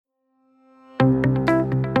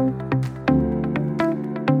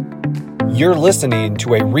You're listening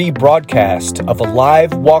to a rebroadcast of a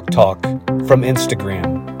live walk talk from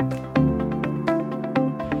Instagram.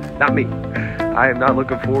 Not me. I am not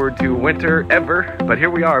looking forward to winter ever, but here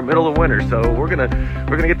we are, middle of winter, so we're gonna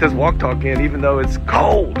get this walk talk in, even though it's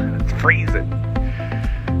cold, it's freezing.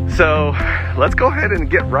 So let's go ahead and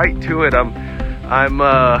get right to it.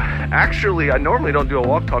 Actually, I normally don't do a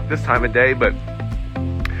walk talk this time of day, but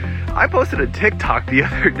I posted a TikTok the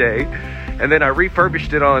other day, and then I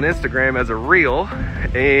refurbished it on Instagram as a reel,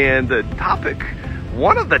 and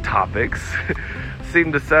one of the topics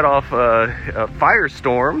seemed to set off a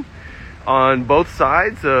firestorm on both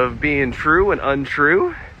sides of being true and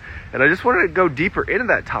untrue. And I just wanted to go deeper into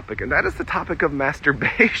that topic, and that is the topic of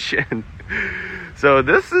masturbation. So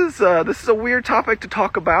this is a weird topic to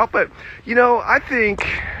talk about, but I think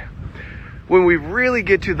when we really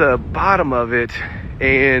get to the bottom of it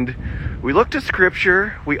and we look to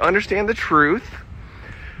scripture, we understand the truth,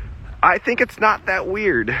 I think it's not that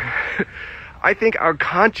weird. I think our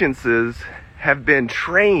consciences have been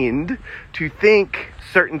trained to think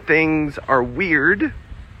certain things are weird.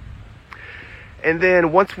 And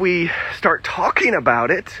then once we start talking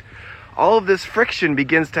about it, all of this friction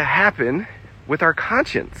begins to happen with our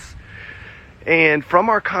conscience. And from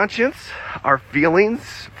our conscience, our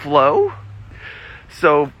feelings flow.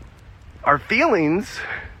 So our feelings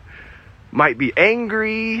might be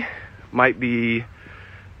angry, might be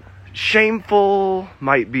shameful,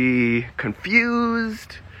 might be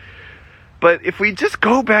confused. But if we just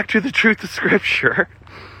go back to the truth of scripture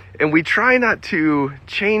and we try not to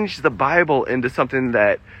change the Bible into something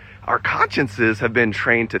that our consciences have been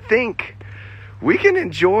trained to think, we can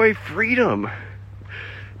enjoy freedom.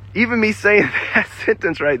 Even me saying that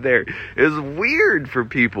sentence right there is weird for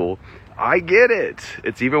people. I get it.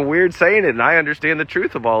 It's even weird saying it, and I understand the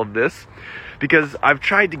truth of all of this because I've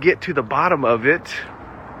tried to get to the bottom of it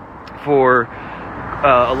for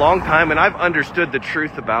a long time, and I've understood the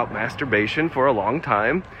truth about masturbation for a long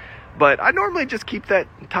time. But I normally just keep that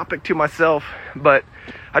topic to myself. But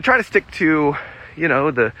I try to stick to,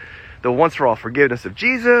 the once for all forgiveness of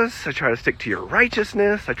Jesus. I try to stick to your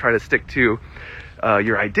righteousness. I try to stick to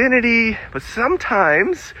your identity. But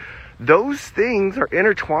sometimes those things are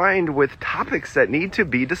intertwined with topics that need to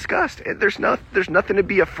be discussed. And there's nothing to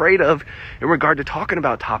be afraid of in regard to talking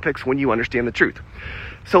about topics when you understand the truth.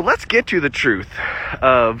 So let's get to the truth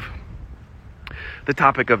of the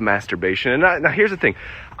topic of masturbation. And now here's the thing.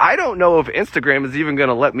 I don't know if Instagram is even going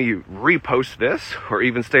to let me repost this or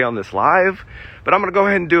even stay on this live, but I'm going to go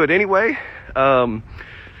ahead and do it anyway,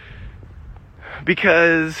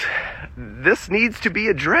 because this needs to be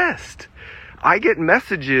addressed. I get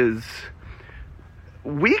messages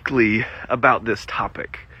weekly about this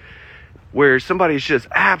topic where somebody's just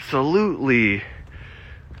absolutely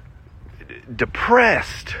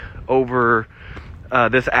depressed over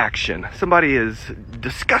this action. Somebody is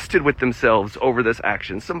disgusted with themselves over this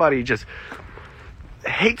action. Somebody just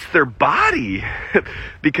hates their body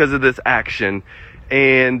because of this action.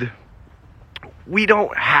 And we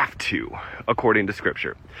don't have to, according to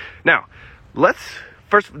scripture. Now, this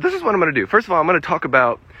is what I'm going to do. First of all, I'm going to talk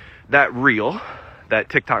about that reel, that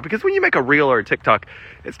TikTok, because when you make a reel or a TikTok,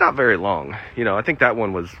 it's not very long. I think that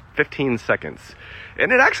one was 15 seconds.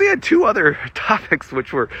 And it actually had two other topics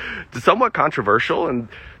which were somewhat controversial, and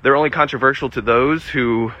they're only controversial to those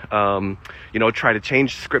who, try to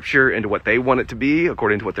change scripture into what they want it to be,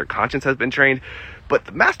 according to what their conscience has been trained. But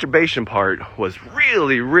the masturbation part was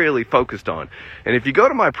really, really focused on. And if you go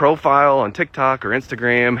to my profile on TikTok or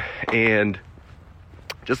Instagram and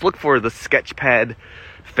just look for the sketchpad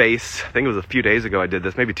face, I think it was a few days ago I did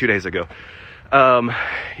this, maybe 2 days ago,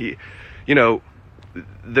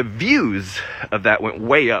 the views of that went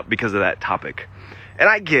way up because of that topic. And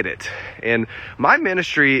I get it. And my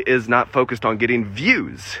ministry is not focused on getting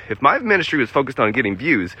views. If my ministry was focused on getting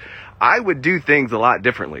views, I would do things a lot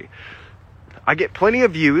differently. I get plenty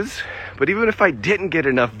of views, but even if I didn't get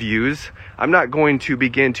enough views, I'm not going to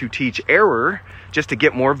begin to teach error just to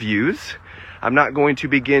get more views. I'm not going to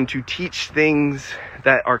begin to teach things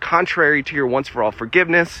that are contrary to your once for all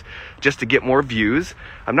forgiveness just to get more views.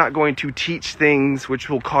 I'm not going to teach things which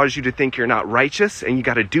will cause you to think you're not righteous and you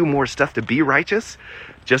got to do more stuff to be righteous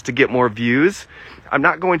just to get more views. I'm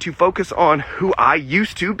not going to focus on who I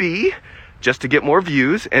used to be just to get more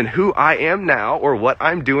views and who I am now or what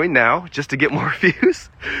I'm doing now just to get more views.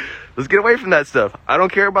 Let's get away from that stuff. I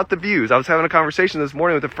don't care about the views. I was having a conversation this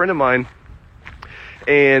morning with a friend of mine,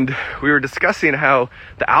 and we were discussing how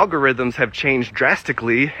the algorithms have changed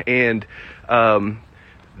drastically, and the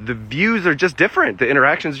views are just different. The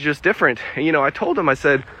interactions are just different. And, I told him, I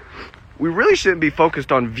said, we really shouldn't be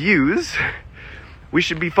focused on views. We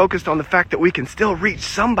should be focused on the fact that we can still reach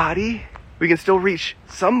somebody. We can still reach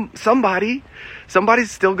somebody. Somebody's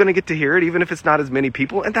still going to get to hear it, even if it's not as many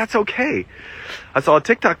people, and that's okay. I saw a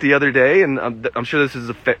TikTok the other day, and I'm sure this is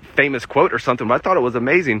a famous quote or something, but I thought it was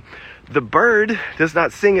amazing. The bird does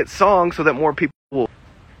not sing its song so that more people will...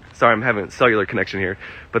 Sorry, I'm having a cellular connection here.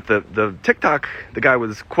 But the TikTok, the guy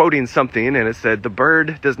was quoting something, and it said, the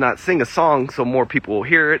bird does not sing a song so more people will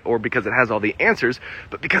hear it, or because it has all the answers,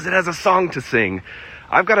 but because it has a song to sing.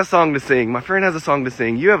 I've got a song to sing. My friend has a song to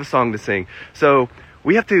sing. You have a song to sing. So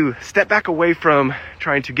we have to step back away from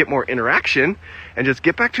trying to get more interaction and just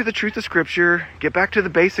get back to the truth of Scripture, get back to the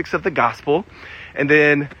basics of the gospel, and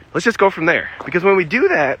then let's just go from there. Because when we do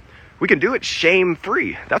that, we can do it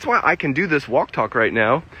shame-free. That's why I can do this walk talk right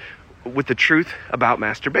now with the truth about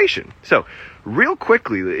masturbation. So, real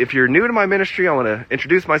quickly, if you're new to my ministry, I want to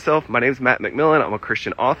introduce myself. My name's Matt McMillan. I'm a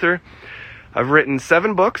Christian author. I've written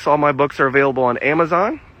 7 books. All my books are available on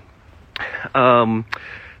Amazon.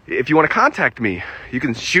 If you want to contact me, you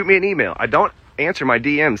can shoot me an email. I don't answer my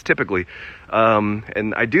DMs typically.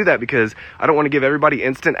 And I do that because I don't want to give everybody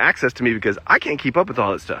instant access to me because I can't keep up with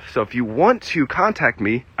all that stuff. So if you want to contact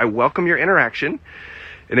me, I welcome your interaction.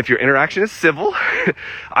 And if your interaction is civil,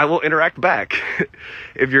 I will interact back.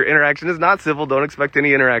 If your interaction is not civil, don't expect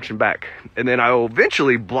any interaction back. And then I will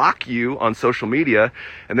eventually block you on social media.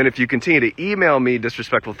 And then if you continue to email me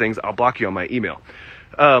disrespectful things, I'll block you on my email.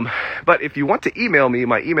 But if you want to email me,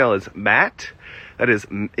 my email is Matt, that is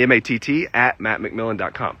M-A-T-T, at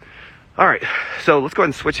mattmcmillan.com. All right, so let's go ahead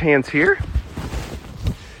and switch hands here.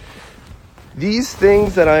 These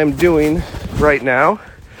things that I'm doing right now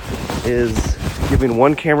is giving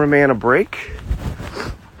one cameraman a break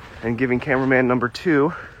and giving cameraman number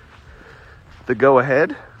 2 the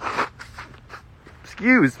go-ahead.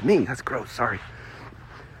 Excuse me, that's gross, sorry.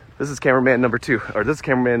 This is cameraman number 2, or this is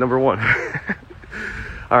cameraman number 1.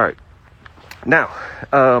 All right, now,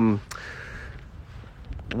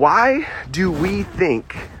 why do we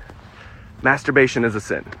think masturbation is a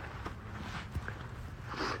sin?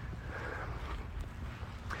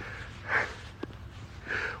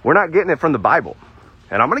 We're not getting it from the Bible.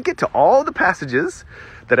 And I'm going to get to all the passages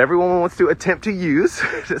that everyone wants to attempt to use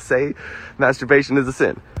to say masturbation is a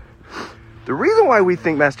sin. The reason why we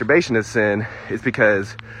think masturbation is sin is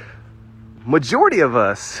because majority of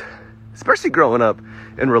us, especially growing up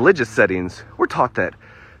in religious settings, we're taught that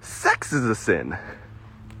sex is a sin.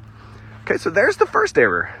 Okay, so there's the first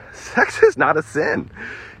error. Sex is not a sin.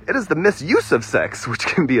 It is the misuse of sex which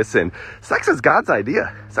can be a sin. Sex is God's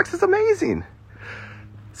idea. Sex is amazing.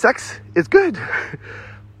 Sex is good,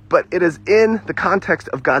 but it is in the context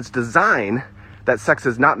of God's design that sex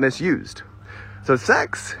is not misused. So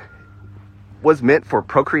sex was meant for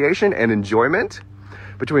procreation and enjoyment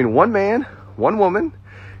between one man, one woman,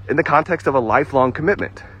 in the context of a lifelong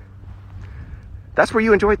commitment. That's where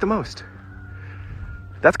you enjoy it the most.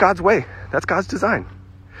 That's God's way. That's God's design.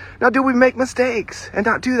 Now, do we make mistakes and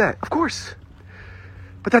not do that? Of course.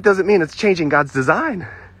 But that doesn't mean it's changing God's design.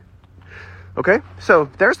 Okay, so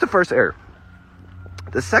there's the first error.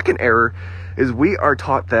 The second error is we are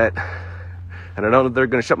taught that, and I don't know if they're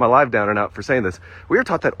going to shut my live down or not for saying this, we are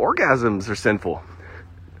taught that orgasms are sinful.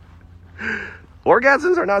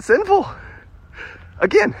 Orgasms are not sinful.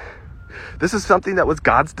 Again, this is something that was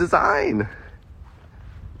God's design.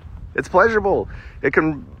 It's pleasurable. It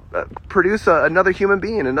can produce another human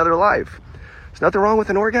being, another life. There's nothing wrong with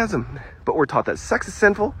an orgasm, but we're taught that sex is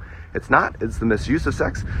sinful. It's not. It's the misuse of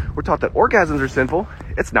sex. We're taught that orgasms are sinful.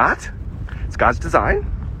 It's not. It's God's design.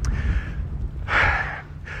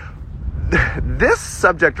 This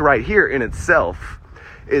subject right here in itself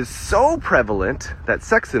is so prevalent that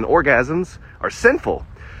sex and orgasms are sinful.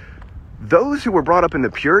 Those who were brought up in the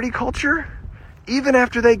purity culture, even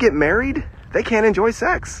after they get married, they can't enjoy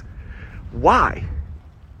sex. Why?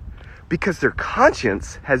 Because their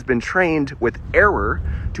conscience has been trained with error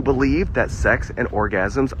to believe that sex and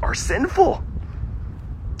orgasms are sinful.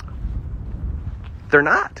 They're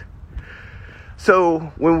not.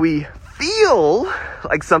 So when we feel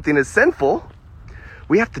like something is sinful,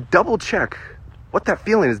 we have to double check what that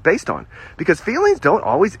feeling is based on, because feelings don't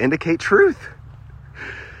always indicate truth.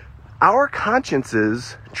 Our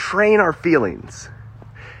consciences train our feelings,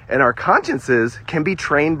 and our consciences can be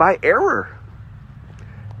trained by error.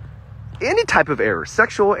 Any type of error,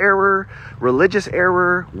 sexual error, religious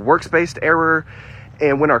error, works-based error.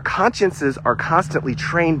 And when our consciences are constantly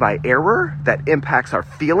trained by error, that impacts our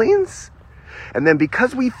feelings. And then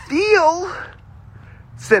because we feel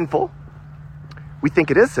sinful, we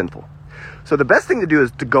think it is sinful. So the best thing to do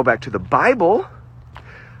is to go back to the Bible,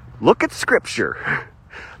 look at Scripture,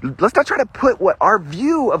 Let's not try to put what our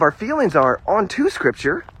view of our feelings are onto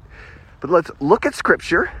Scripture, but let's look at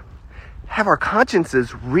Scripture, have our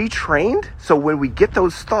consciences retrained, so when we get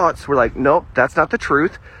those thoughts, we're like, nope, that's not the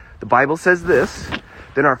truth. The Bible says this.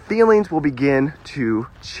 Then our feelings will begin to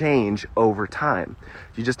change over time.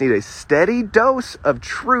 You just need a steady dose of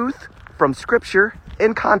truth from Scripture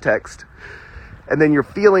in context, and then your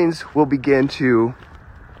feelings will begin to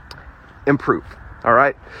improve. All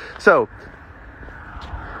right? So,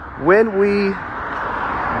 when we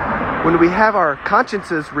have our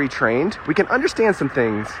consciences retrained, we can understand some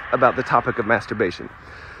things about the topic of masturbation.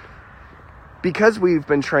 Because we've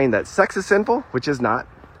been trained that sex is sinful, which is not,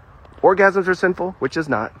 orgasms are sinful, which is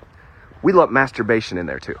not, we lump masturbation in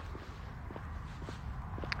there too.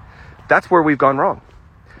 That's where we've gone wrong.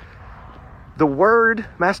 The word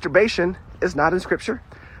masturbation is not in Scripture.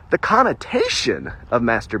 The connotation of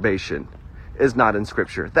masturbation is not in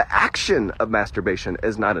Scripture. The action of masturbation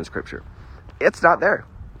is not in Scripture. It's not there.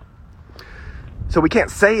 So we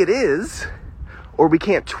can't say it is, or we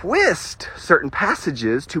can't twist certain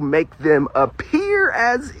passages to make them appear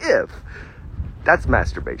as if that's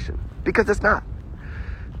masturbation, because it's not.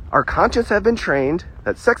 Our conscience have been trained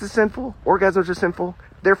that sex is sinful, orgasms are sinful,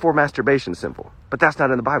 therefore masturbation is sinful. But that's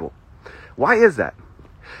not in the Bible. Why is that?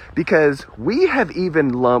 Because we have even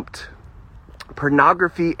lumped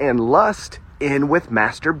pornography and lust in with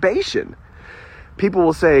masturbation. People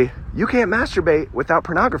will say, you can't masturbate without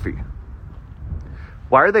pornography.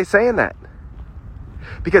 Why are they saying that?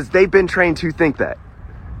 Because they've been trained to think that.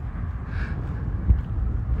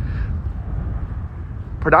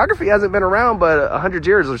 Pornography hasn't been around but 100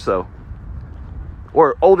 years or so.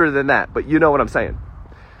 Or older than that, but you know what I'm saying.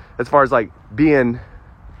 As far as like being,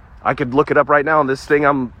 I could look it up right now on this thing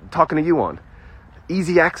I'm talking to you on.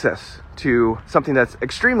 Easy access to something that's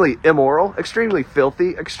extremely immoral, extremely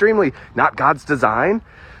filthy, extremely not God's design.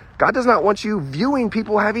 God does not want you viewing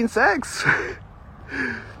people having sex.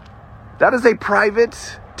 That is a private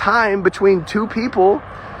time between two people,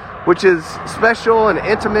 which is special and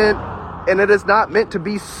intimate, and it is not meant to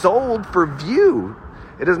be sold for view.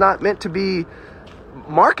 It is not meant to be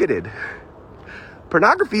marketed.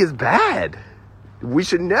 Pornography is bad. We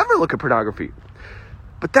should never look at pornography.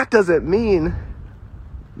 But that doesn't mean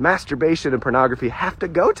masturbation and pornography have to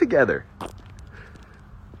go together.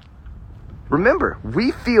 Remember,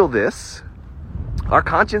 we feel this. Our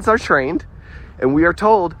conscience are trained, and we are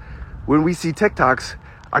told when we see TikToks,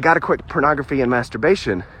 I gotta quit pornography and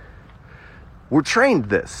masturbation. We're trained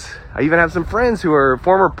this. I even have some friends who are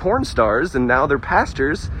former porn stars and now they're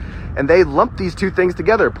pastors, and they lump these two things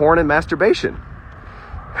together, porn and masturbation.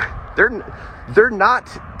 They're not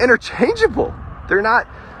interchangeable. They're not,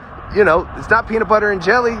 it's not peanut butter and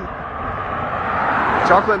jelly,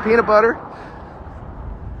 chocolate and peanut butter.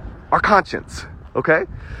 Our conscience, okay?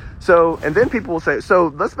 So, and then people will say,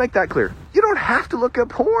 so let's make that clear. You don't have to look at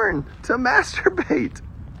porn to masturbate.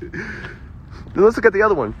 Then let's look at the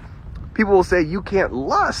other one. People will say you can't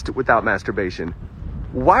lust without masturbation.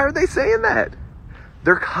 Why are they saying that?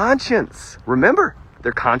 Their conscience. Remember,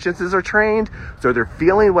 their consciences are trained, so they're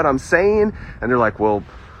feeling what I'm saying, and they're like, well,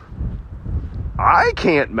 I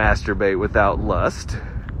can't masturbate without lust,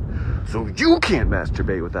 so you can't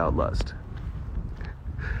masturbate without lust.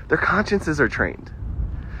 Their consciences are trained.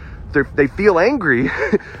 They feel angry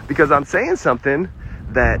because I'm saying something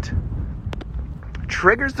that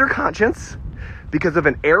triggers their conscience because of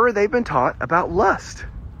an error they've been taught about lust.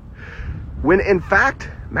 When in fact,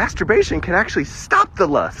 masturbation can actually stop the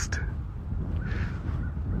lust.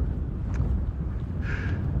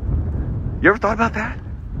 You ever thought about that?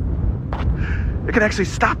 It can actually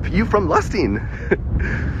stop you from lusting.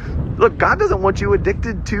 Look, God doesn't want you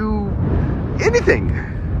addicted to anything.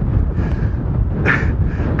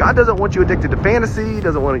 God doesn't want you addicted to fantasy,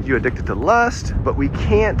 doesn't want you addicted to lust, but we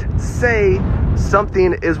can't say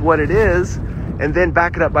something is what it is and then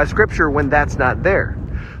back it up by Scripture when that's not there.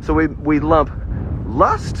 So we lump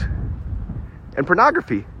lust and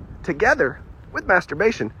pornography together with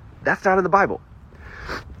masturbation. That's not in the Bible.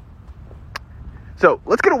 So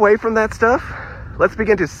let's get away from that stuff. Let's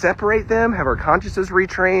begin to separate them, have our consciences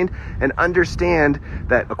retrained, and understand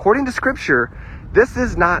that according to Scripture, this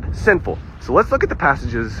is not sinful. So let's look at the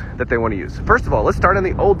passages that they want to use. First of all, let's start in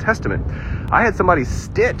the Old Testament. I had somebody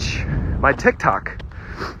stitch my TikTok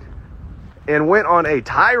and went on a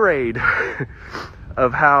tirade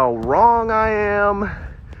of how wrong I am,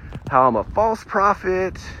 how I'm a false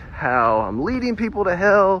prophet, how I'm leading people to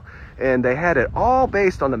hell, and they had it all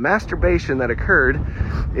based on the masturbation that occurred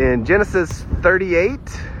in Genesis 38,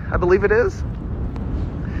 I believe it is.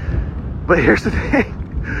 But here's the thing.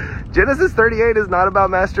 Genesis 38 is not about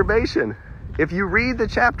masturbation. if you read the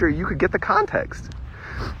chapter, you could get the context.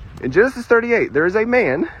 In Genesis 38, there is a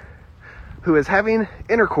man who is having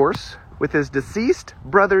intercourse with his deceased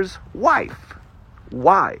brother's wife.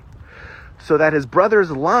 Why? So that his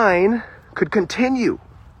brother's line could continue.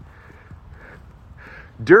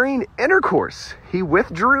 During intercourse, he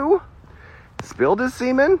withdrew, spilled his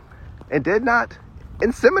semen, and did not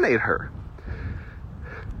inseminate her.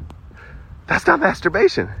 That's not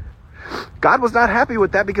masturbation. God was not happy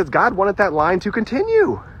with that because God wanted that line to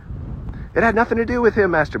continue. It had nothing to do with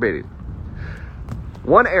him masturbating.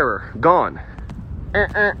 One error, gone.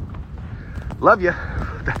 Love you.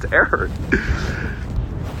 That's error.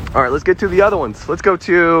 All right, let's get to the other ones. Let's go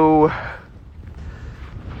to...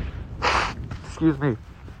 Excuse me.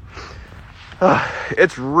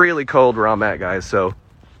 It's really cold where I'm at, guys, so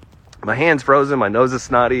my hand's frozen, my nose is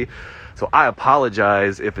snotty, so I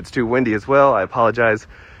apologize if it's too windy as well. I apologize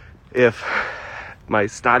if my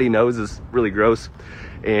snotty nose is really gross,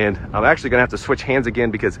 and I'm actually gonna have to switch hands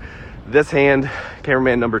again because this hand,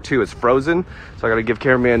 cameraman number 2, is frozen, so I gotta give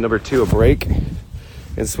cameraman number 2 a break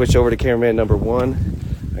and switch over to cameraman number 1.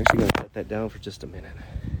 I'm actually gonna set that down for just a minute.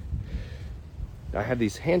 I have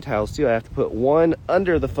these hand towels too. I have to put one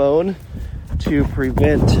under the phone to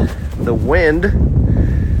prevent the wind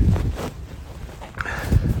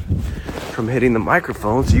from hitting the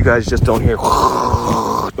microphone, so you guys just don't hear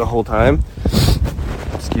the whole time.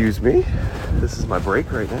 Excuse me. This is my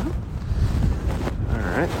break right now. All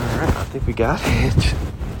right. I think we got it.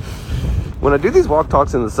 When I do these walk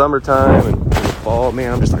talks in the summertime and in the fall,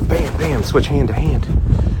 man, I'm just like bam, bam, switch hand to hand.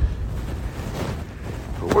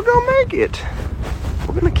 But we're gonna make it.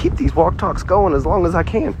 We're gonna keep these walk talks going as long as I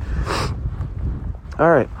can. All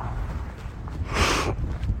right.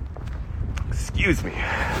 Excuse me.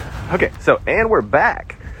 Okay, and we're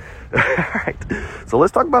back. All right. So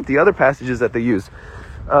let's talk about the other passages that they use.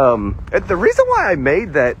 The reason why I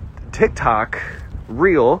made that TikTok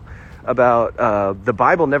reel about the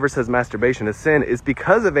Bible never says masturbation is sin is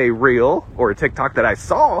because of a reel or a TikTok that I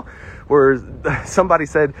saw where somebody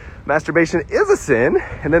said masturbation is a sin,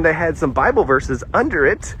 and then they had some Bible verses under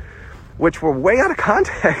it which were way out of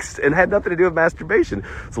context and had nothing to do with masturbation.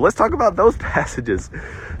 So let's talk about those passages.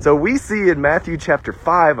 So we see in Matthew chapter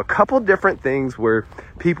 5 a couple different things where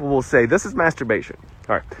people will say this is masturbation.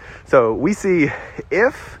 All right. So we see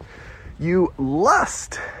if you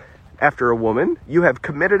lust after a woman, you have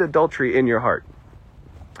committed adultery in your heart.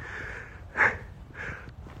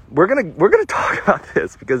 We're gonna talk about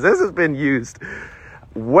this because this has been used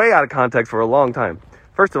way out of context for a long time.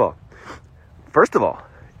 First of all,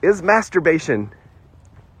 is masturbation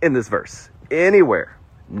in this verse anywhere?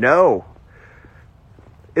 No.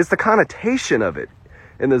 Is the connotation of it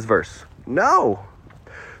in this verse? No.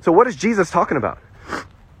 So what is Jesus talking about?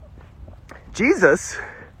 Jesus,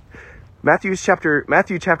 Matthew chapter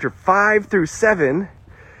 5 through 7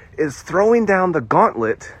 is throwing down the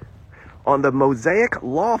gauntlet on the Mosaic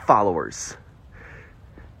law followers.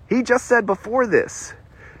 He just said before this,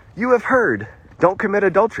 you have heard, don't commit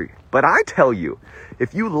adultery. But I tell you,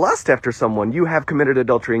 if you lust after someone, you have committed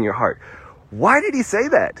adultery in your heart. Why did he say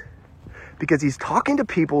that? Because he's talking to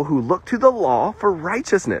people who look to the law for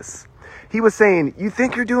righteousness. He was saying, you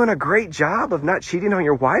think you're doing a great job of not cheating on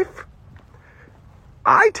your wife?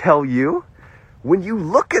 I tell you, when you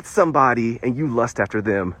look at somebody and you lust after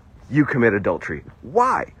them, you commit adultery.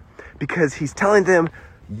 Why? Because he's telling them,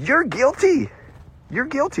 you're guilty. You're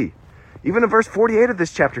guilty. Even in verse 48 of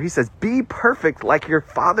this chapter, he says, be perfect like your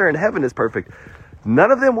Father in heaven is perfect.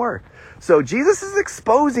 None of them were. So Jesus is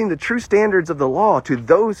exposing the true standards of the law to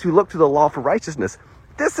those who look to the law for righteousness.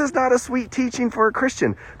 This is not a sweet teaching for a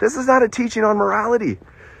Christian. This is not a teaching on morality.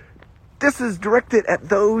 This is directed at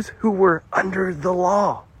those who were under the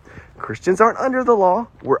law. Christians aren't under the law.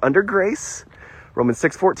 We're under grace. Romans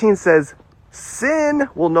 6:14 says, sin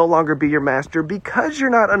will no longer be your master because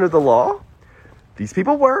you're not under the law. These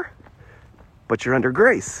people were, but you're under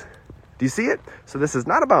grace. Do you see it? So this is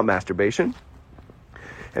not about masturbation.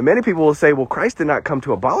 And many people will say, well, Christ did not come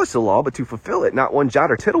to abolish the law, but to fulfill it. Not one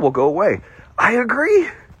jot or tittle will go away. I agree.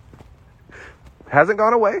 Hasn't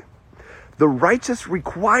gone away. The righteous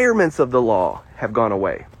requirements of the law have gone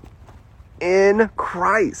away in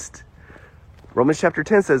Christ. Romans chapter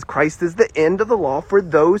 10 says, Christ is the end of the law for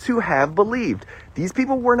those who have believed. These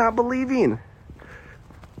people were not believing.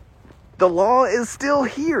 The law is still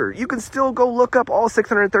here. You can still go look up all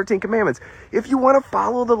 613 commandments. If you want to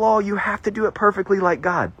follow the law, you have to do it perfectly like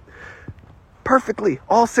God. Perfectly.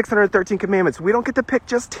 All 613 commandments. We don't get to pick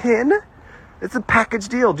just 10. It's a package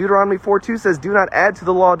deal. Deuteronomy 4:2 says, do not add to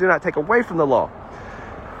the law, do not take away from the law.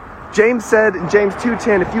 James said in James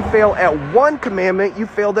 2:10, if you fail at one commandment, you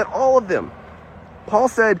failed at all of them. Paul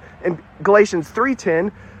said in Galatians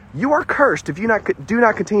 3:10, you are cursed if you do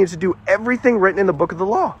not continue to do everything written in the book of the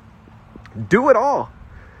law. Do it all.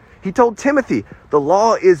 He told Timothy, the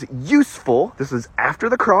law is useful, this is after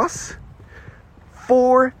the cross,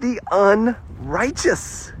 for the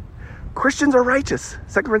unrighteous. Christians are righteous.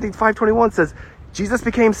 2 Corinthians 5:21 says, Jesus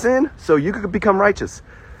became sin so you could become righteous.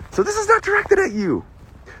 So this is not directed at you.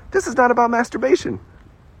 This is not about masturbation.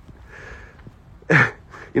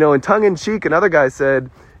 In tongue-in-cheek, another guy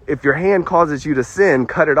said, if your hand causes you to sin,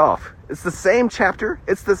 cut it off. It's the same chapter.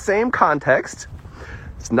 It's the same context.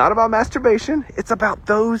 It's not about masturbation. It's about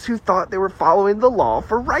those who thought they were following the law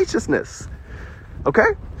for righteousness. Okay?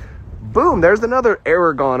 Boom, there's another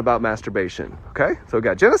error gone about masturbation. Okay? So we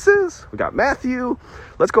got Genesis, we got Matthew.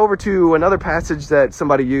 Let's go over to another passage that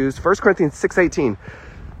somebody used, 1 Corinthians 6:18.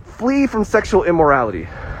 Flee from sexual immorality.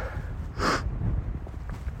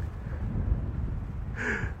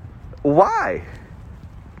 Why?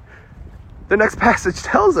 The next passage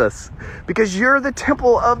tells us, because you're the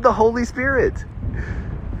temple of the Holy Spirit.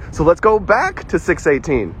 So let's go back to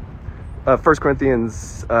 6:18. 1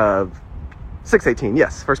 Corinthians 6:18.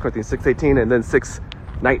 Yes, 1 Corinthians 6:18 and then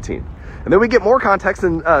 6:19. And then we get more context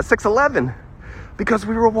in 6:11. Because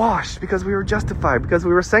we were washed, because we were justified, because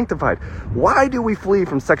we were sanctified. Why do we flee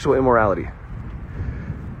from sexual immorality?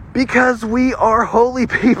 Because we are holy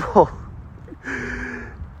people.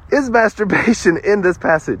 Is masturbation in this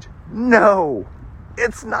passage? No,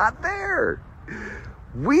 it's not there.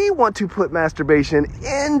 We want to put masturbation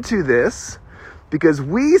into this because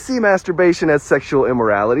we see masturbation as sexual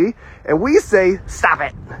immorality and we say, stop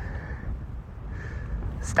it.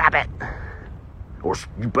 Stop it. Or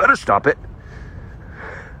you better stop it.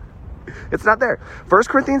 It's not there. 1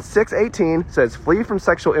 Corinthians 6:18 says, flee from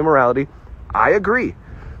sexual immorality. I agree.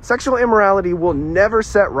 Sexual immorality will never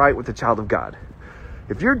set right with the child of God.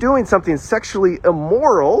 If you're doing something sexually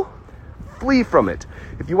immoral, flee from it.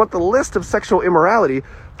 If you want the list of sexual immorality,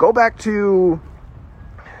 go back to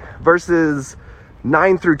verses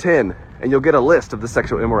 9 through 10, and you'll get a list of the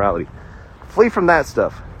sexual immorality. Flee from that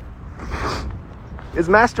stuff. Is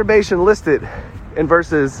masturbation listed in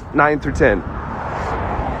verses 9 through 10?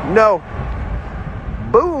 No.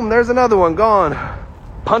 Boom, there's another one gone.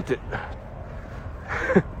 Punt it.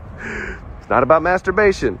 It's not about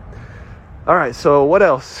masturbation. All right, so what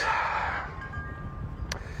else?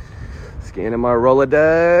 Scanning my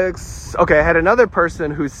Rolodex. Okay, I had another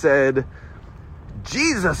person who said,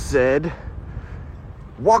 Jesus said,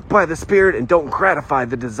 walk by the Spirit and don't gratify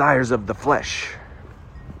the desires of the flesh.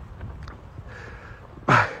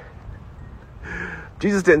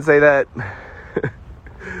 Jesus didn't say that.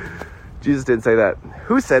 Jesus didn't say that.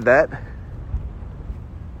 Who said that?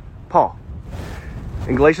 Paul.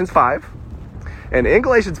 In Galatians 5. And in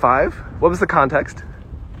Galatians 5, what was the context?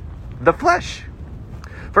 The flesh.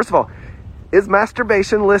 First of all, is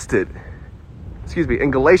masturbation listed?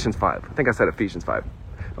 In Galatians 5. I think I said Ephesians 5.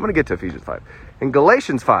 I'm going to get to Ephesians 5. In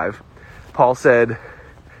Galatians 5, Paul said,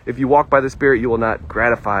 if you walk by the Spirit, you will not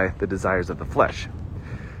gratify the desires of the flesh.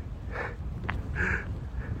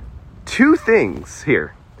 Two things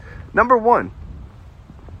here. Number one,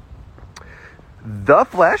 the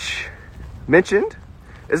flesh mentioned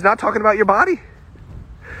is not talking about your body.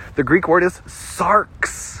 The Greek word is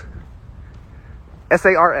sarx.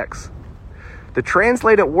 S-A-R-X. The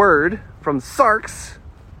translated word from sarx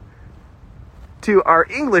to our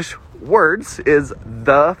English words is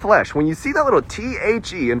the flesh. When you see that little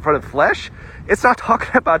T-H-E in front of flesh, it's not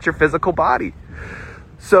talking about your physical body.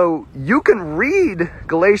 So you can read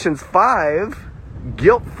Galatians 5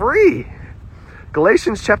 guilt-free.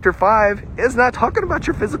 Galatians chapter 5 is not talking about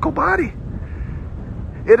your physical body.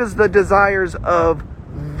 It is the desires of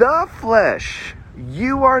the flesh.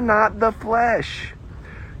 You are not the flesh.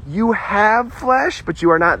 You have flesh, but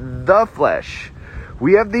you are not the flesh.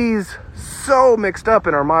 We have these so mixed up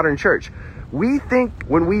in our modern church. We think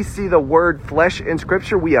when we see the word flesh in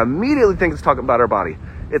Scripture, we immediately think it's talking about our body.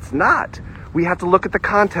 It's not. We have to look at the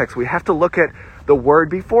context. We have to look at the word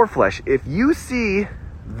before flesh. If you see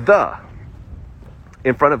the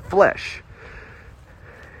in front of flesh,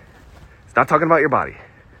 it's not talking about your body.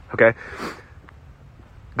 Okay?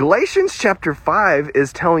 Galatians chapter 5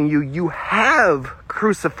 is telling you you have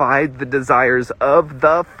crucified the desires of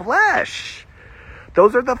the flesh.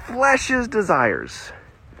 Those are the flesh's desires.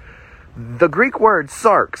 The Greek word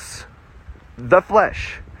sarx, the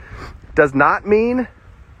flesh, does not mean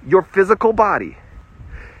your physical body.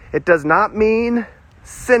 It does not mean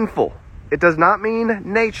sinful. It does not mean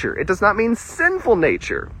nature. It does not mean sinful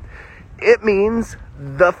nature. It means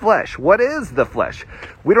the flesh. What is the flesh?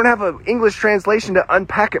 We don't have an English translation to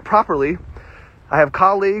unpack it properly. I have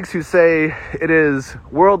colleagues who say it is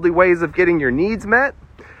worldly ways of getting your needs met.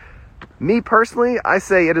 Me personally, I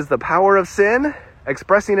say it is the power of sin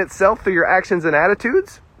expressing itself through your actions and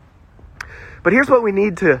attitudes. But here's what we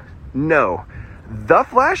need to know. The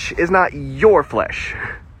flesh is not your flesh.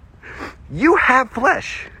 You have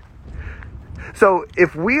flesh. So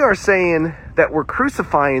if we are saying that we're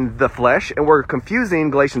crucifying the flesh and we're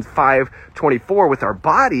confusing Galatians 5:24 with our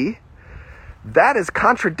body, that is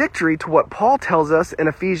contradictory to what Paul tells us in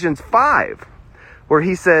Ephesians 5, where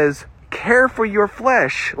he says, care for your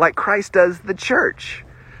flesh like Christ does the church.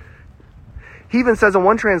 He even says in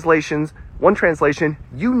one translation,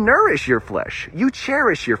 you nourish your flesh, you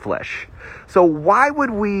cherish your flesh. So why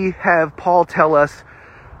would we have Paul tell us,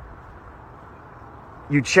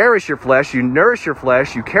 you cherish your flesh, you nourish your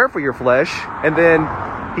flesh, you care for your flesh, and then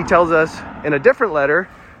he tells us in a different letter,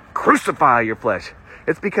 crucify your flesh?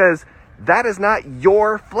 It's because that is not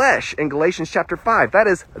your flesh in Galatians chapter 5. That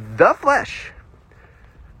is the flesh.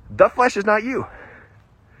 The flesh is not you.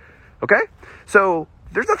 Okay? So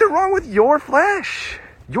there's nothing wrong with your flesh.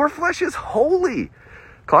 Your flesh is holy.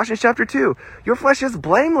 Colossians chapter 2. Your flesh is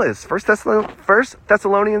blameless. 1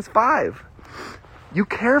 Thessalonians 5. You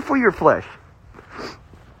care for your flesh.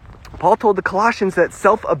 Paul told the Colossians that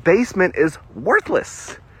self-abasement is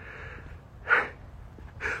worthless.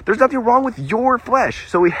 There's nothing wrong with your flesh.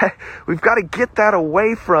 So we've got to get that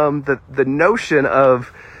away from the notion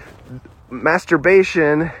of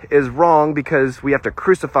masturbation is wrong because we have to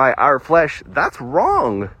crucify our flesh. That's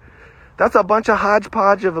wrong. That's a bunch of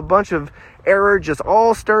hodgepodge of a bunch of error just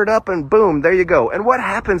all stirred up and boom, there you go. And what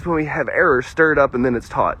happens when we have error stirred up and then it's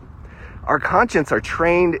taught? Our conscience are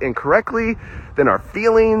trained incorrectly, then our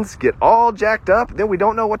feelings get all jacked up, then we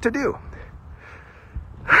don't know what to do.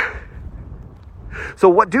 So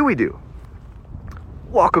what do we do?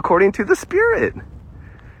 Walk according to the Spirit.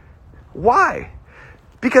 Why?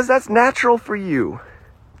 Because that's natural for you.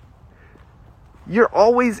 You're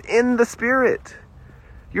always in the Spirit.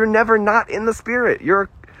 You're never not in the Spirit. You're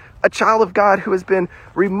a child of God who has been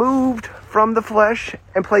removed from the flesh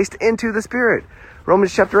and placed into the Spirit.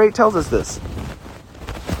 Romans chapter 8 tells us this.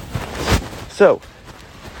 So,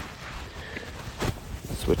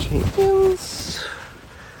 switching hands.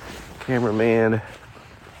 Cameraman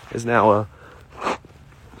is now a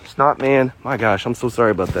snot man. My gosh, I'm so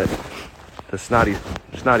sorry about that. The snotty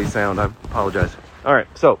sound. I apologize. All right,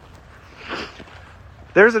 so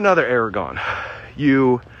there's another error gone.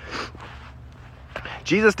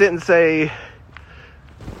 Jesus didn't say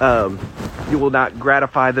you will not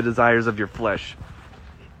gratify the desires of your flesh.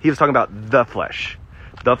 He was talking about the flesh.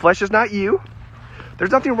 The flesh is not you.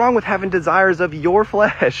 There's nothing wrong with having desires of your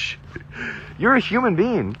flesh. You're a human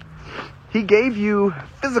being. He gave you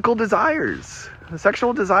physical desires.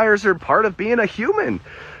 Sexual desires are part of being a human.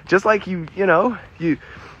 Just like you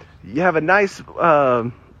have a nice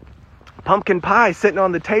pumpkin pie sitting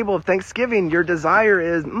on the table of Thanksgiving. Your desire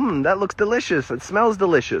is, that looks delicious. It smells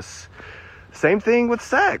delicious. Same thing with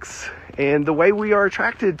sex and the way we are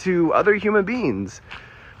attracted to other human beings.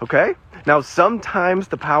 Okay? Now, sometimes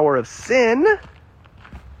the power of sin,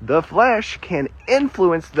 the flesh, can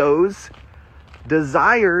influence those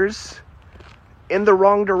desires in the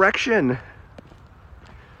wrong direction.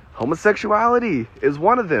 Homosexuality is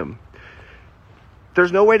one of them.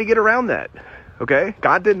 There's no way to get around that. Okay?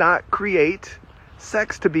 God did not create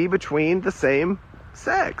sex to be between the same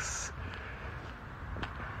sex.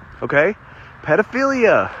 Okay?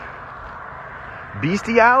 Pedophilia.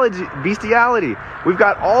 Bestiality. We've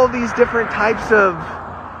got all these different types of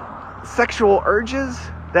sexual urges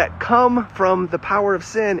that come from the power of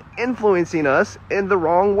sin influencing us in the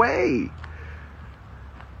wrong way.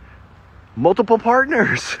 Multiple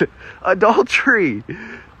partners, adultery.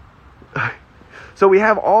 So we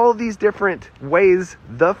have all these different ways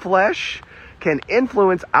the flesh can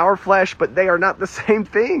influence our flesh, but they are not the same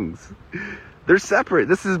things. They're separate.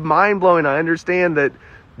 This is mind-blowing. I understand that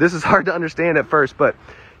this is hard to understand at first, but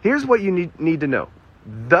here's what you need to know.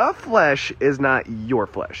 The flesh is not your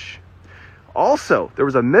flesh. Also, there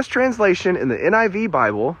was a mistranslation in the NIV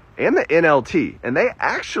Bible and the NLT, and they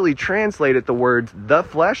actually translated the words the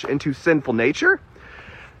flesh into sinful nature.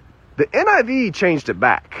 The NIV changed it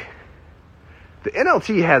back. The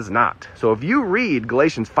NLT has not. So if you read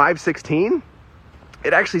Galatians 5:16,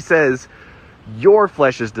 it actually says your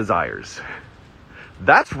flesh's desires.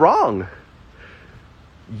 That's wrong.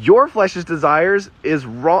 Your flesh's desires is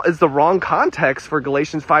wrong, is the wrong context for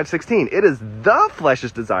Galatians 5:16. It is the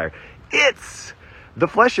flesh's desire. The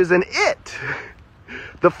flesh is an it.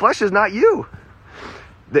 The flesh is not you.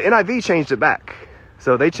 The NIV changed it back.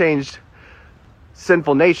 So they changed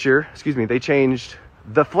they changed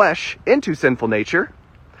the flesh into sinful nature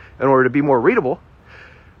in order to be more readable.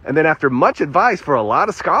 And then after much advice for a lot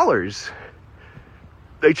of scholars,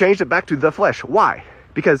 they changed it back to the flesh. Why?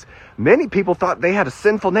 Because many people thought they had a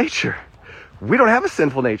sinful nature. We don't have a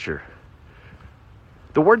sinful nature.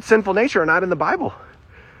 The words sinful nature are not in the Bible.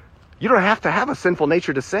 You don't have to have a sinful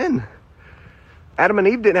nature to sin. Adam and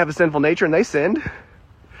Eve didn't have a sinful nature and they sinned.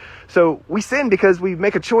 So we sin because we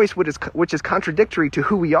make a choice which is contradictory to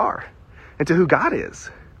who we are and to who God is.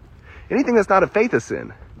 Anything that's not of faith is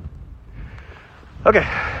sin. Okay,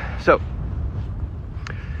 so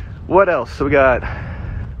what else? So we got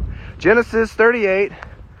Genesis 38,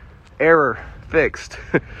 error fixed.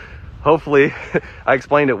 Hopefully I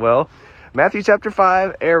explained it well. Matthew chapter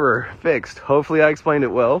 5, error fixed. Hopefully I explained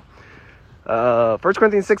it well. 1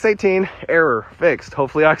 Corinthians 6:18, error fixed.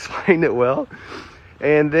 Hopefully I explained it well.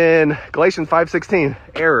 And then Galatians 5:16,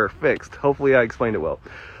 error fixed. Hopefully I explained it well.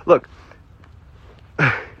 Look,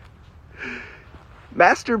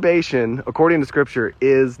 masturbation, according to Scripture,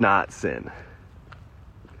 is not sin.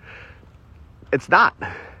 It's not.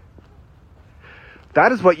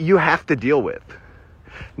 That is what you have to deal with.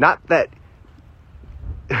 Not that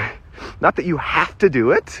you have to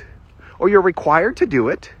do it or you're required to do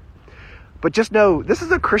it, but just know this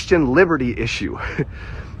is a Christian liberty issue.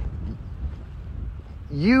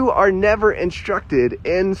 You are never instructed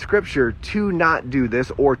in Scripture to not do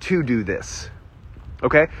this or to do this.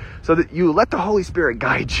 Okay? So that you let the Holy Spirit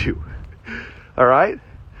guide you. All right?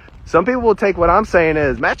 Some people will take what I'm saying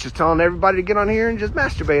as, Matt's just telling everybody to get on here and just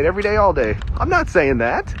masturbate every day, all day. I'm not saying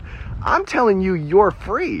that. I'm telling you, you're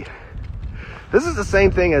free. This is the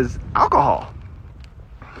same thing as alcohol.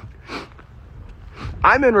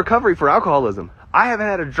 I'm in recovery for alcoholism. I haven't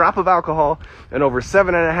had a drop of alcohol in over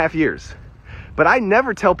 7.5 years. But I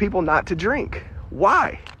never tell people not to drink.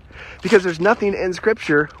 Why? Because there's nothing in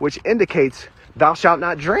Scripture which indicates thou shalt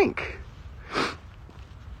not drink.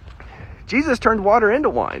 Jesus turned water into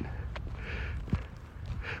wine.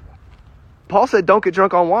 Paul said don't get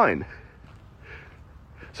drunk on wine.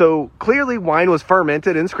 So clearly wine was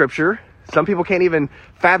fermented in Scripture. Some people can't even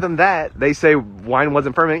fathom that. They say wine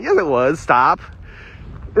wasn't fermented. Yes, it was. Stop.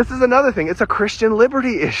 This is another thing. It's a Christian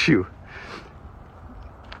liberty issue.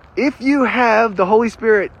 If you have the Holy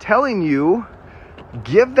Spirit telling you,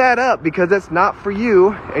 give that up because it's not for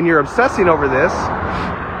you and you're obsessing over this,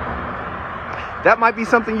 that might be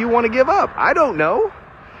something you want to give up. I don't know.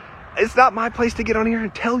 It's not my place to get on here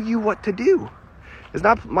and tell you what to do. It's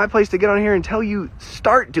not my place to get on here and tell you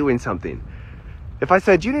start doing something. If I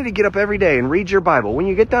said you need to get up every day and read your Bible, when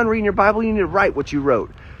you get done reading your Bible, you need to write what you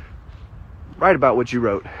wrote. Write about what you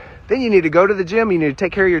wrote. Then you need to go to the gym, you need to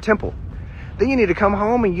take care of your temple. Then you need to come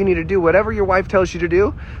home and you need to do whatever your wife tells you to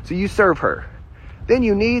do, so you serve her. Then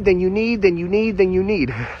you need.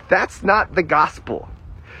 That's not the gospel.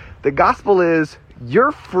 The gospel is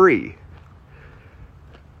you're free.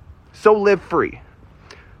 So live free.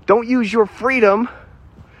 Don't use your freedom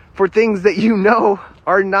for things that you know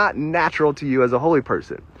are not natural to you as a holy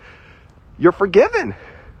person. You're forgiven.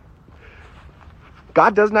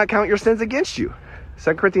 God does not count your sins against you.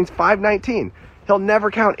 2 Corinthians 5:19. He'll never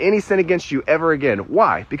count any sin against you ever again.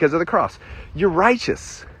 Why? Because of the cross. You're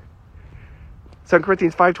righteous. 2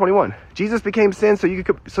 Corinthians 5:21. Jesus became sin so you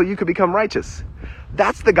could become righteous.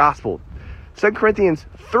 That's the gospel. 2 Corinthians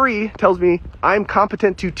 3 tells me I'm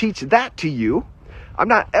competent to teach that to you. I'm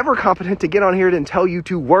not ever competent to get on here and tell you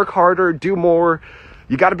to work harder, do more.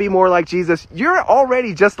 You got to be more like Jesus. You're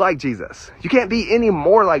already just like Jesus. You can't be any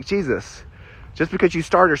more like Jesus just because you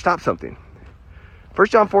start or stop something. 1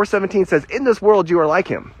 John 4:17 says, in this world you are like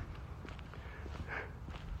him.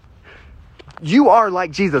 You are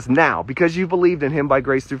like Jesus now because you believed in him by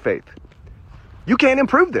grace through faith. You can't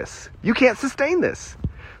improve this. You can't sustain this.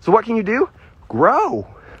 So what can you do? Grow.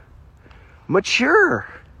 Mature.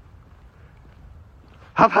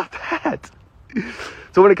 How about that?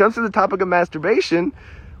 So when it comes to the topic of masturbation,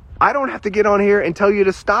 I don't have to get on here and tell you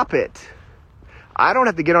to stop it. I don't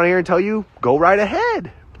have to get on here and tell you, go right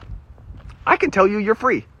ahead. I can tell you you're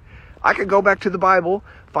free. I could go back to the Bible,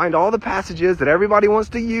 find all the passages that everybody wants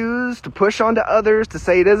to use to push onto others to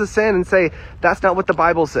say it is a sin and say, that's not what the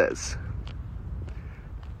Bible says.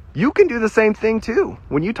 You can do the same thing too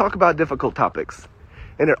when you talk about difficult topics.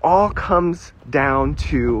 And it all comes down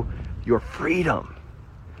to your freedom.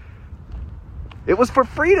 It was for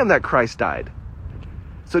freedom that Christ died.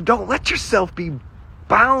 So don't let yourself be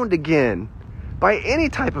bound again by any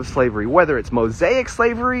type of slavery, whether it's Mosaic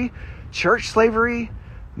slavery, church slavery,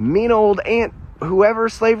 mean old aunt whoever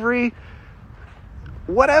slavery,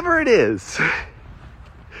 whatever it is.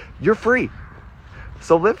 You're free.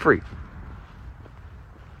 So live free.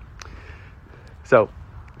 So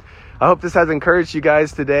I hope this has encouraged you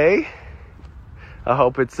guys today. I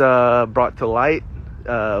hope it's brought to light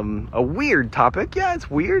a weird topic. Yeah, it's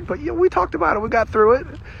weird, but we talked about it. We got through it.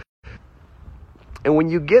 And when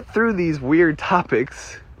you get through these weird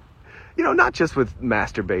topics, not just with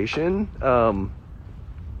masturbation,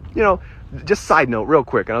 just side note real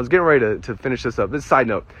quick, and I was getting ready to finish this up. This side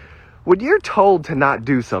note, when you're told to not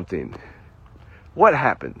do something, what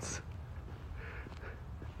happens?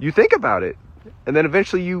 You think about it, and then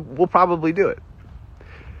eventually you will probably do it.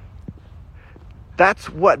 That's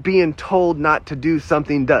what being told not to do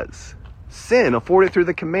something does. Sin afforded through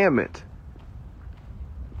the commandment.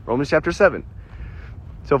 Romans chapter 7.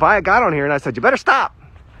 So if I had got on here and I said, you better stop,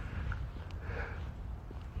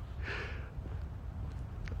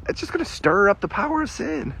 it's just going to stir up the power of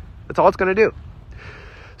sin. That's all it's going to do.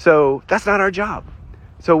 So that's not our job.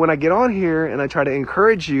 So when I get on here and I try to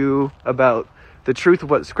encourage you about the truth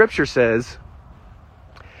of what Scripture says,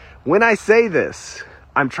 when I say this,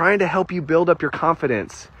 I'm trying to help you build up your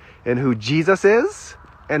confidence in who Jesus is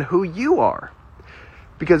and who you are.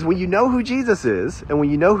 Because when you know who Jesus is and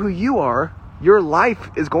when you know who you are, your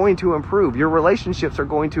life is going to improve. Your relationships are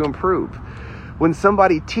going to improve. When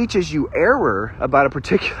somebody teaches you error about a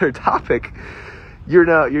particular topic,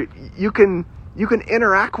 you can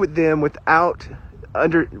interact with them without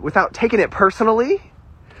taking it personally.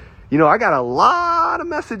 I got a lot of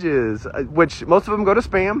messages, which most of them go to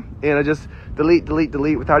spam, and I just delete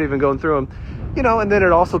without even going through them. And then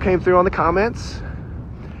it also came through on the comments.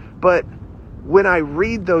 But when I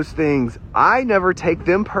read those things, I never take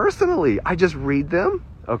them personally. I just read them.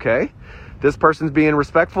 Okay, this person's being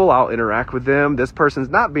respectful, I'll interact with them. This person's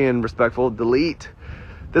not being respectful, delete.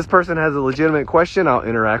 This person has a legitimate question, I'll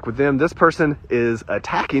interact with them. This person is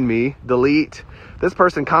attacking me, delete. This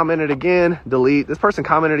person commented again, delete. This person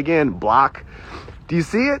commented again, block. Do you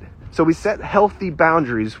see it? So we set healthy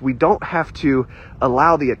boundaries. We don't have to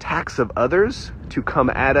allow the attacks of others to come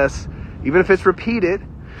at us, even if it's repeated,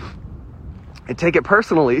 and take it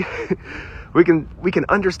personally. We can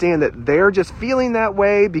understand that they're just feeling that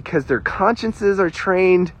way because their consciences are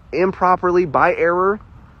trained improperly by error.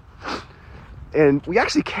 And we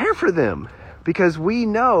actually care for them because we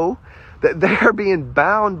know that they're being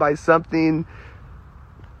bound by something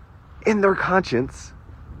in their conscience,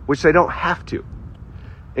 which they don't have to,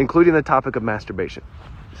 including the topic of masturbation.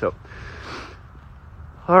 So,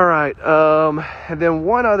 all right. And then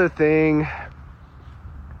one other thing.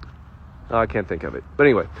 I can't think of it. But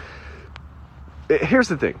anyway, here's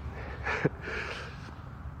the thing.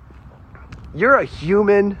 You're a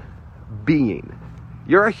human being.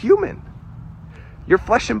 You're a human. You're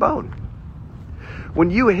flesh and bone.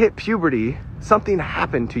 When you hit puberty, something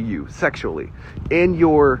happened to you sexually in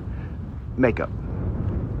your makeup.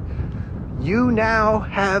 You now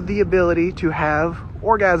have the ability to have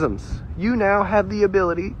orgasms. You now have the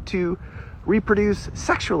ability to reproduce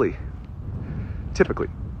sexually, typically.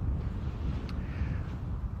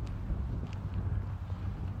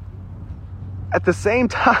 At the same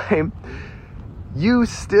time, you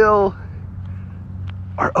still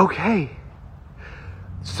are okay.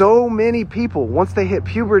 So many people, once they hit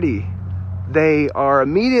puberty, they are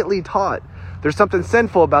immediately taught there's something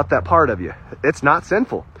sinful about that part of you. It's not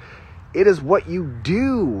sinful. It is what you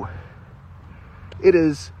do. It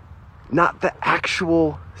is not the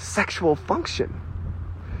actual sexual function.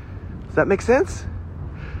 Does that make sense?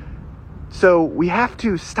 So we have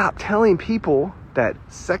to stop telling people that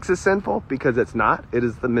sex is sinful, because it's not. It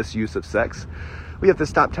is the misuse of sex. We have to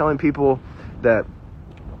stop telling people that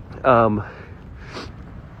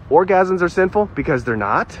orgasms are sinful, because they're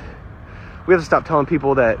not. We have to stop telling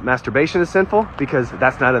people that masturbation is sinful, because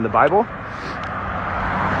that's not in the Bible.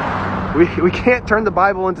 We can't turn the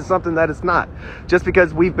Bible into something that it's not, just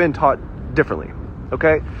because we've been taught differently.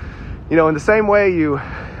 Okay? In the same way,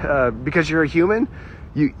 because you're a human,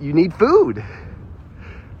 you need food.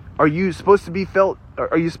 Are you supposed to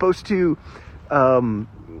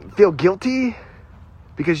feel guilty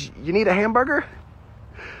because you need a hamburger?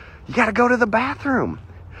 You got to go to the bathroom.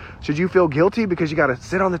 Should you feel guilty because you got to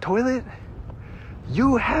sit on the toilet?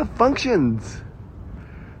 You have functions.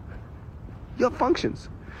 You have functions.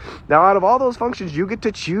 Now, out of all those functions, you get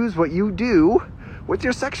to choose what you do with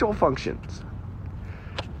your sexual functions.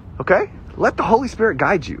 Okay? Let the Holy Spirit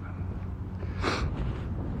guide you.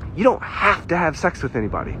 You don't have to have sex with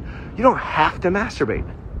anybody. You don't have to masturbate.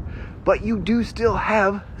 But you do still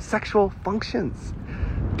have sexual functions.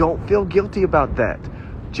 Don't feel guilty about that.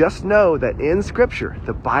 Just know that in Scripture,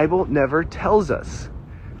 the Bible never tells us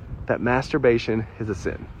that masturbation is a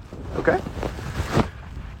sin. Okay?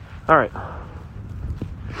 All right.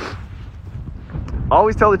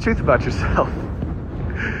 Always tell the truth about yourself.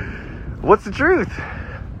 What's the truth?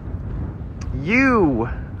 You,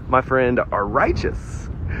 my friend, are righteous.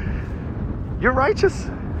 You're righteous.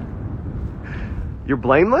 You're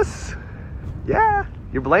blameless. Yeah,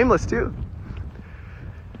 you're blameless too.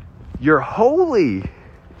 You're holy.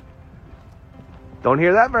 Don't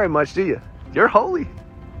hear that very much, do you? You're holy.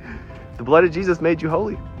 The blood of Jesus made you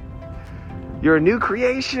holy. You're a new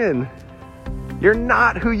creation. You're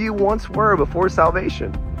not who you once were before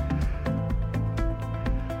salvation.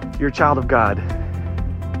 You're a child of God.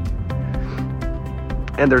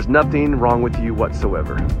 And there's nothing wrong with you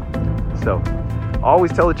whatsoever. So,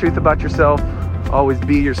 always tell the truth about yourself. Always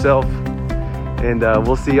be yourself. And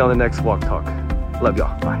we'll see you on the next Walk Talk. Love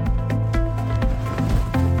y'all. Bye.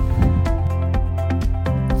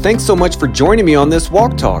 Thanks so much for joining me on this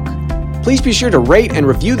Walk Talk. Please be sure to rate and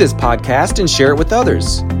review this podcast and share it with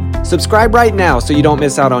others. Subscribe right now so you don't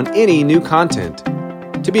miss out on any new content.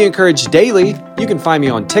 To be encouraged daily, you can find me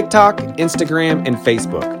on TikTok, Instagram, and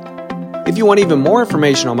Facebook. If you want even more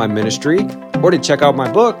information on my ministry or to check out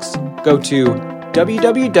my books, go to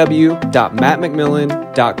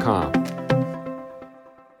www.mattmcmillan.com.